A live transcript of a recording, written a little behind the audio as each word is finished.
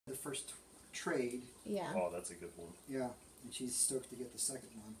the first trade. Yeah. Oh, that's a good one. Yeah, and she's stoked to get the second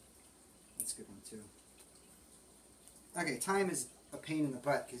one. That's a good one too. Okay, thyme is a pain in the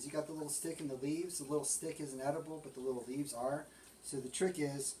butt because you got the little stick and the leaves. The little stick isn't edible, but the little leaves are. So the trick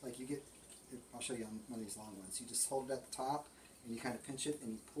is, like you get, I'll show you on one of these long ones. You just hold it at the top and you kind of pinch it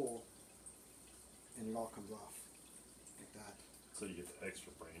and you pull, and it all comes off like that. So you get the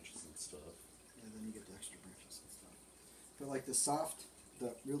extra branches and stuff. And then you get the extra branches and stuff. But like the soft,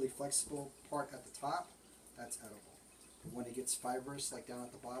 the really flexible part at the top, that's edible. But when it gets fibrous, like down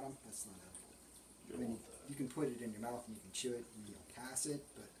at the bottom, that's not edible. You I don't mean, want that. you can put it in your mouth and you can chew it and you'll pass it,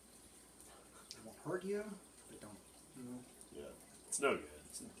 but it won't hurt you. But don't, you know, Yeah, it's no good.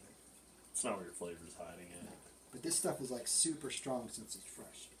 it's not good. It's not where your flavor's hiding in. But this stuff is like super strong since it's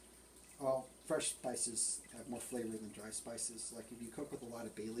fresh. Well, fresh spices have more flavor than dry spices. Like if you cook with a lot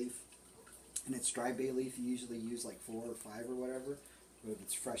of bay leaf, and it's dry bay leaf, you usually use like 4 or 5 or whatever. But if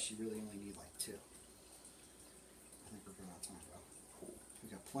it's fresh, you really only need like 2. I think we're going out of time, bro. Cool. We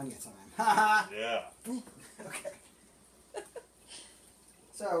got plenty of time. Ha Yeah. Okay.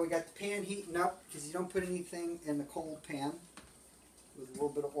 So we got the pan heating up because you don't put anything in the cold pan with a little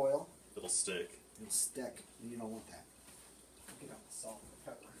bit of oil. It'll stick. It'll stick, and you don't want that. Get out the salt and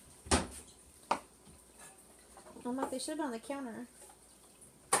pepper. Oh my, they should have been on the counter.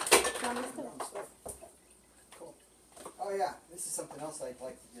 On the stove. Cool. Oh yeah, this is something else I'd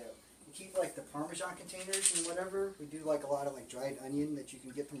like to do. We keep like the Parmesan containers and whatever. We do like a lot of like dried onion that you can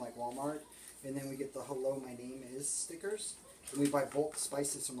get from like Walmart, and then we get the "Hello, my name is" stickers. And we buy bulk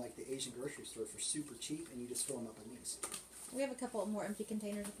spices from like the Asian grocery store for super cheap, and you just fill them up in these. We have a couple more empty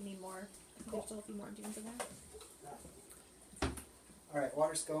containers if you need more. There's still a few more empty ones in there. All right,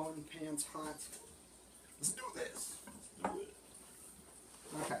 water's going, pan's hot. Let's do this. Let's do it.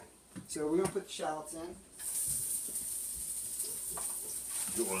 Okay, so we're gonna put the shallots in.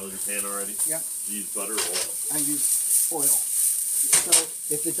 You oil your pan already? Yep. You use butter or oil? I use oil. So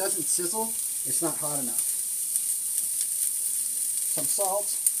if it doesn't sizzle, it's not hot enough. Some salt.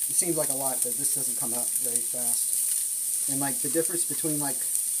 It seems like a lot, but this doesn't come out very fast. And like the difference between like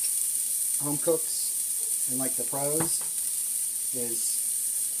home cooks and like the pros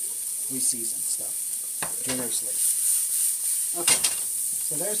is we season stuff generously. Okay,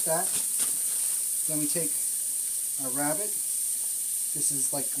 so there's that. Then we take our rabbit. This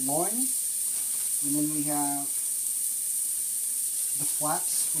is like loin, and then we have the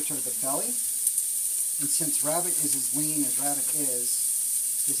flaps, which are the belly. And since rabbit is as lean as rabbit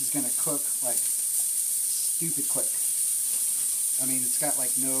is, this is going to cook like stupid quick. I mean, it's got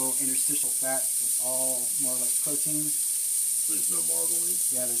like no interstitial fat. It's all more like protein. There's no marbling.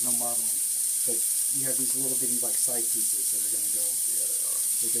 Yeah, there's no marbling. But you have these little bitty like side pieces that are going to go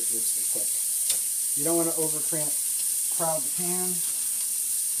ridiculously quick. You don't want to crowd the pan,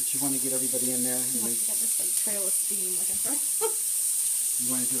 but you want to get everybody in there. Oh, I got this like trail of steam like in front.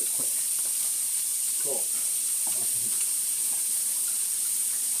 You want to do it quick. Cool.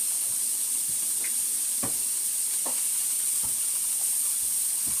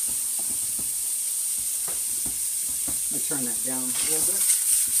 I'm going to turn that down a little bit.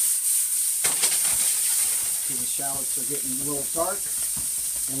 Because the shallots are getting a little dark,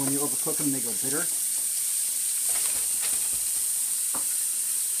 and when you overcook them, they go bitter.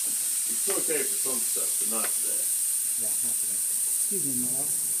 It's okay for some stuff, but not today. Yeah, not today. Excuse me, my love.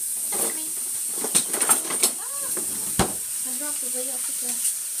 I dropped the lid off the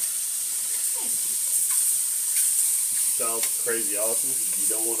glass. Sounds crazy awesome. You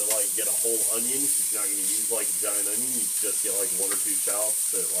don't want to like get a whole onion because you're not going to use like a giant onion. You just get like 1 or 2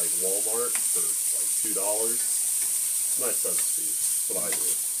 shallots at like Walmart for like $2. Nice substitute. That's what I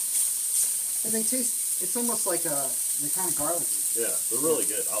do. And they taste, it's almost like they're kind of garlicky. Yeah, they're really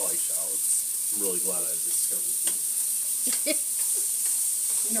good. I like shallots. I'm really glad I discovered them.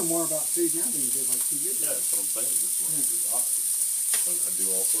 You know more about food now than you did like 2 years Yeah, ago. that's what I'm saying. That's what I do. I do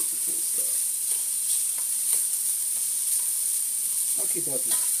all sorts of cool stuff. Okay,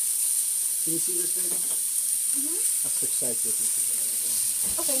 dokie. Can you see this, baby? I'll switch sides with you.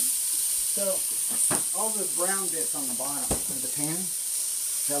 Okay. So, all the brown bits on the bottom of the pan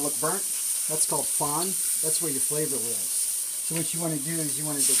that look burnt, that's called fond. That's where your flavor lives. So what you want to do is you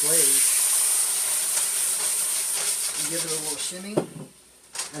want to deglaze. You give it a little shimmy,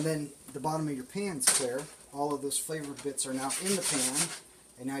 and then the bottom of your pan's clear. All of those flavor bits are now in the pan,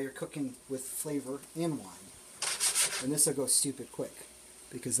 and now you're cooking with flavor in wine. And this will go stupid quick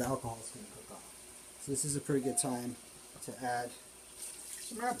because the alcohol is going to cook off. So this is a pretty good time to add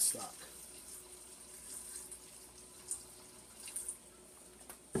some rabbit stock.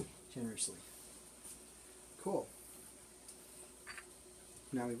 Generously. Cool.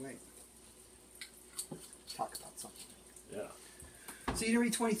 Now we wait. Talk about something. Yeah. So you didn't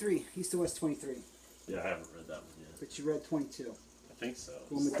read 23, East to West 23, Yeah, I haven't read that one yet. but you read 22. I think so.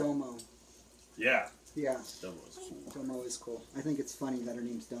 Domo. Yeah. Yeah, Domo is cool. Domo is cool. I think it's funny that her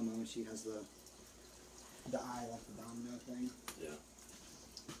name's Domo and she has the eye like the domino thing. Yeah.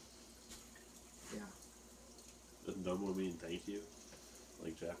 Yeah. Doesn't Domo mean thank you?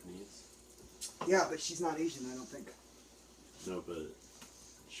 Like Japanese? Yeah, but she's not Asian, I don't think. No, but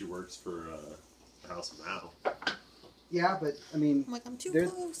she works for House of Mao. Yeah, but I mean, I'm like, I'm too they're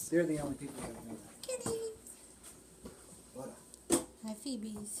close. they're the only people who know that. Kitty. What? Hi,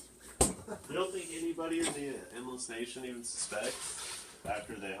 Phoebe's. You don't think anybody in the Endless Nation even suspects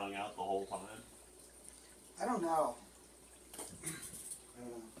after they hung out the whole time? I don't know. I don't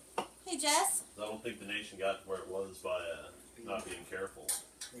know. Hey, Jess. I don't think the nation got to where it was by not being careful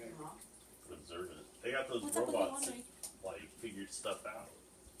Right. and observant. They got those What's up with the robots that laundry? like figured stuff out.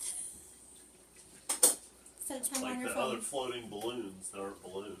 Set a timer on Like your the phone. other floating balloons that aren't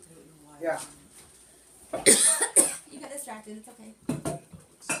balloons. Yeah. You got distracted. It's okay.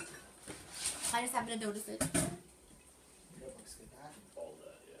 I just happened to notice it. That looks good. That. All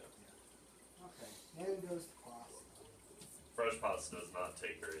that, yeah. Okay. And goes to pasta. Fresh pasta does not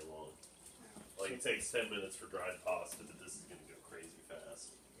take very long. Yeah. Like it takes 10 minutes for dried pasta, but this is gonna go crazy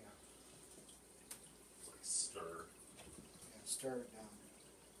fast. Yeah. It's like stir. Yeah. Stir it down,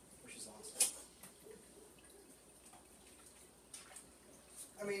 which is awesome.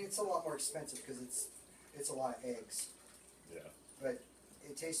 I mean, it's a lot more expensive because it's a lot of eggs, Yeah. but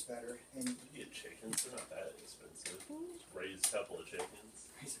it tastes better and You get chickens, they're not that expensive. Just raise a couple of chickens.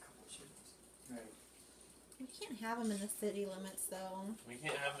 raise a couple of chickens. Right. We can't have them in the city limits, though. We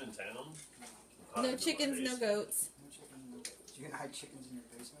can't have them in town. No chickens, no goats. No chicken. No. You gonna hide chickens in your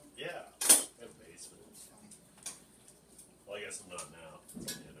basement? Yeah. We have a basement. That's funny. Well, I guess I'm not now.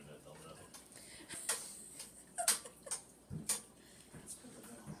 It's on the internet, they'll know. It's good that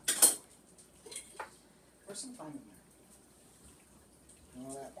they don't have to. There's some thyme in there. And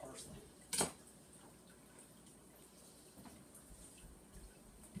all that parsley.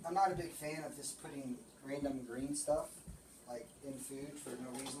 I'm not a big fan of just putting random green stuff like in food for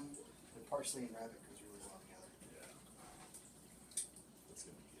no reason. But parsley and rabbit goes really well together. Yeah. That's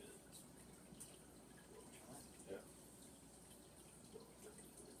gonna be good. Yeah.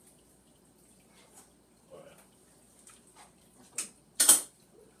 Oh yeah. That's good.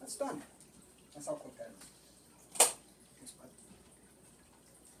 That's done. That's how quick that is. Thanks, bud.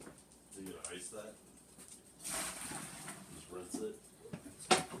 Are you gonna ice that? Just rinse it?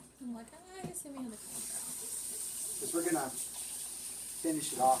 I'm like, I guess we have the camera. Because we're gonna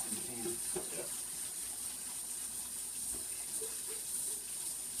finish it off in the pan. Yeah.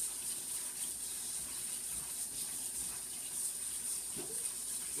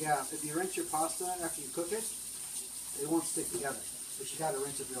 Yeah, if you rinse your pasta after you cook it, it won't stick together. But you gotta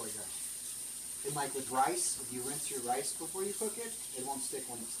rinse it really good. And like with rice, if you rinse your rice before you cook it, it won't stick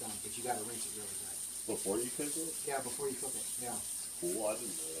when it's done. But you gotta rinse it really good. Before you cook it? Yeah, before you cook it. Yeah. Cool, I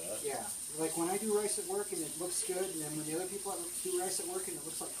didn't know that. Yeah. Like when I do rice at work and it looks good, and then when the other people do rice at work and it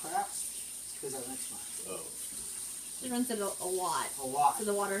looks like crap, it's because I rinsed mine. Oh. She rinse it a lot. A lot. So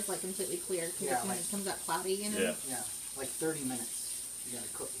the water's like completely clear. Because Yeah, when like- it comes out cloudy, you know? Yeah. Yeah. Like 30 minutes. You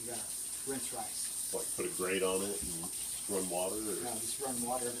gotta cook. You gotta rinse rice. Like put a grate on it and run water or No, just run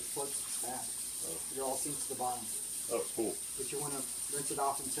water. If it floats, it's bad. Oh. It all sinks to the bottom. Oh, cool. But you want to rinse it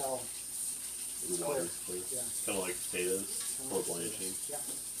off until The water's clear. Yeah. Kind of like potatoes or blanching. Yeah.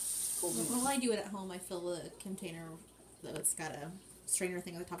 Cool. Well, I do it at home. I fill the container that's got a strainer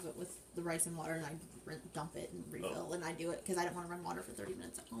thing on the top of it with the rice and water, and I dump it and refill. Oh. And I do it because I don't want to run water for 30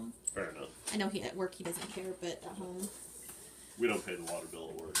 minutes at home. Fair enough. I know at work he doesn't care, but at home. We don't pay the water bill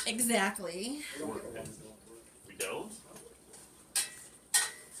at work. Exactly. We don't get a lot of We don't?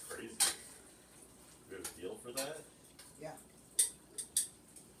 It's crazy. We have a deal for that? Yeah.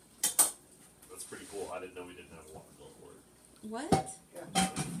 That's pretty cool. I didn't know we didn't have a water bill at work. What? Yeah.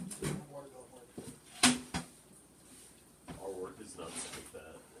 Water bill at work. Our work is nuts like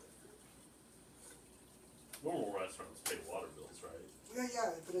that. Normal restaurants pay water bills, right? Yeah, yeah,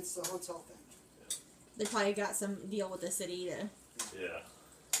 but it's the hotel thing. They probably got some deal with the city to. Yeah. Alright.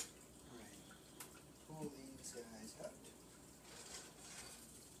 Pull these guys up.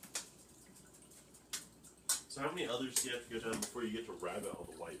 So how many others do you have to go down before you get to rabbit on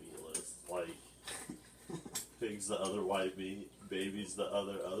the white meat list? Like, pig's the other white meat, baby's the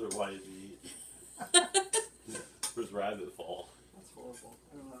other white meat. Where's rabbit fall? That's horrible.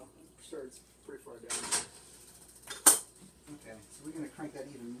 I don't know. I'm sure it's pretty far down. Okay, so we're going to crank that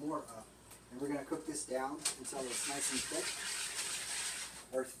even more up. And we're going to cook this down until it's nice and thick.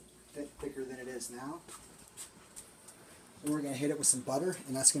 or thicker than it is now. And we're going to hit it with some butter,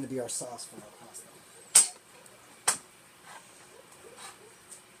 and that's going to be our sauce for our pasta.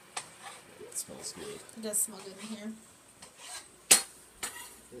 It smells good. It does smell good in here.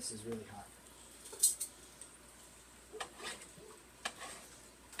 This is really hot.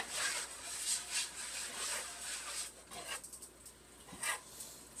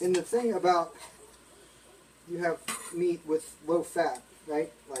 And the thing about, you have meat with low fat,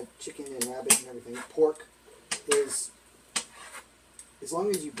 right? Like chicken and rabbit and everything. Pork is, as long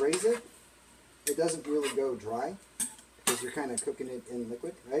as you braise it, it doesn't really go dry because you're kind of cooking it in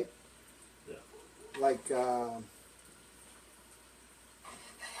liquid, right? Yeah. Like the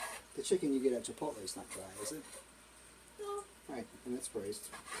chicken you get at Chipotle is not dry, is it? No. Right, and it's braised.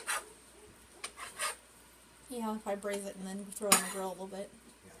 Yeah, if I braise it and then throw it on the grill a little bit.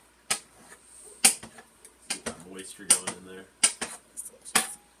 Moisture going in there. It's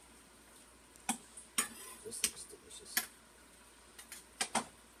delicious. This looks delicious.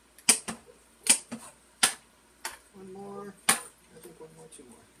 One more. I think one more, two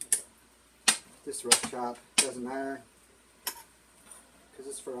more. This rough chop doesn't matter because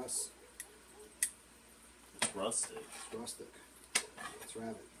it's for us. It's rustic. It's rustic. It's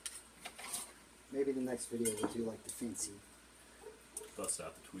rabbit. Maybe the next video we'll do like the fancy. Bust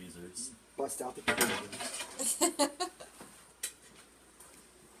out the tweezers. Bust out the tweezers.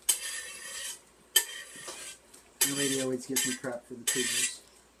 The lady always gives me crap for the tweezers.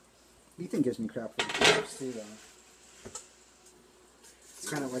 Ethan gives me crap for the tweezers too, though. It's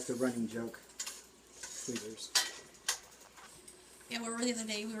kind of like the running joke. Tweezers. Yeah, we were the other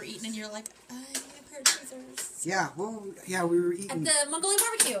day, we were eating and you're like, I need a pair of tweezers. Yeah, well, yeah, we were eating. At the Mongolian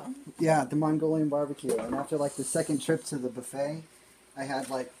barbecue. Yeah, the Mongolian barbecue. And after like the second trip to the buffet, I had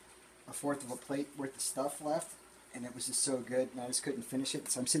like a fourth of a plate worth of stuff left. And it was just so good, and I just couldn't finish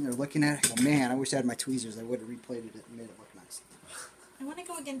it. So I'm sitting there looking at it. I go, man, I wish I had my tweezers. I would have replated it and made it look nice. I want to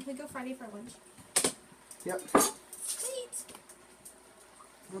go again. Can we go Friday for lunch? Yep. Sweet.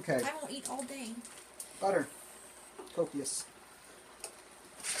 Okay. I won't eat all day. Butter. Copious.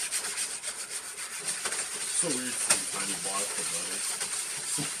 So weird seeing tiny blocks of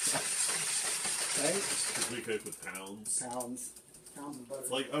butter. Right? Because we cook with pounds. Pounds. Pounds of butter.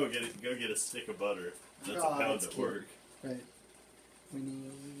 It's like, oh, go get a stick of butter. That's Oh, a pound that's at cute. work. Right. We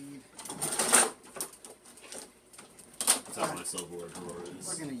need... That's how my silverware drawer We're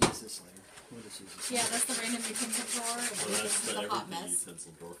is. going to use this later. We'll just use this Yeah, later. that's the random utensil drawer. And Well, this that's is the a hot everything mess.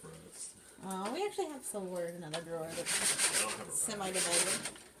 utensil drawer for us. We actually have silverware in another drawer I that's don't have a rack. semi-divided.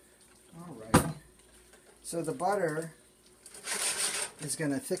 Alright. So the butter is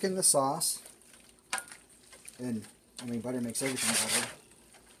going to thicken the sauce. And, I mean, butter makes everything better.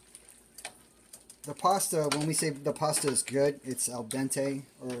 The pasta, when we say the pasta is good, it's al dente,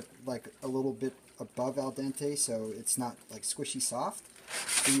 or like a little bit above al dente, so it's not like squishy soft.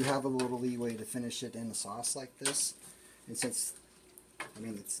 So you have a little leeway to finish it in the sauce like this. And since, I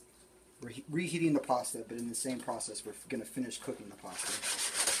mean, it's we're reheating the pasta, but in the same process, we're going to finish cooking the pasta.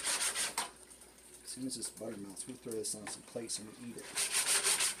 As soon as this butter melts, we throw this on some plates and we eat it.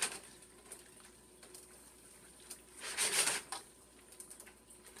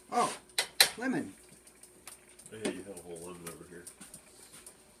 Oh, lemon. Oh, yeah, you have a whole lemon over here.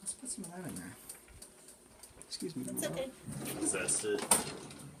 Let's put some of that in there. Excuse me. That's Mama. okay. Zest it.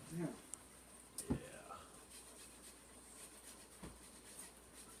 Yeah. Yeah.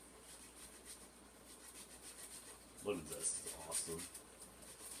 Lemon zest is awesome.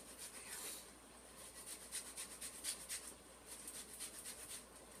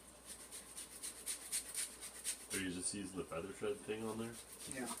 Are you just using the feather shred thing on there?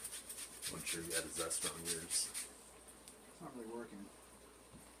 Yeah. I'm sure you had a zest on yours. It's not really working.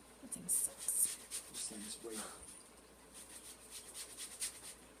 That thing sucks. This thing's way.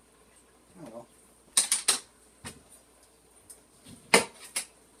 Oh well.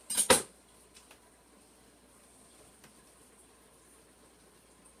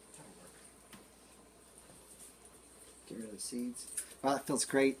 That'll work. Get rid of the seeds. Wow, that feels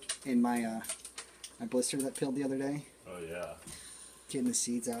great in my my blister that peeled the other day. Oh yeah. Getting the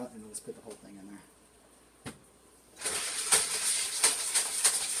seeds out and let's put the whole thing in there.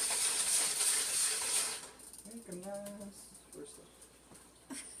 Make a mess. Where's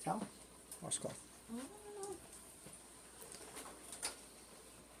the towel? Washcloth. I don't know.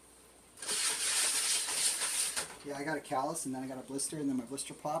 Yeah, I got a callus and then I got a blister and then my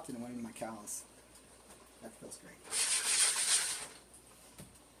blister popped and it went into my callus. That feels great.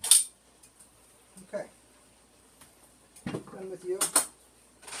 Okay. Done with you.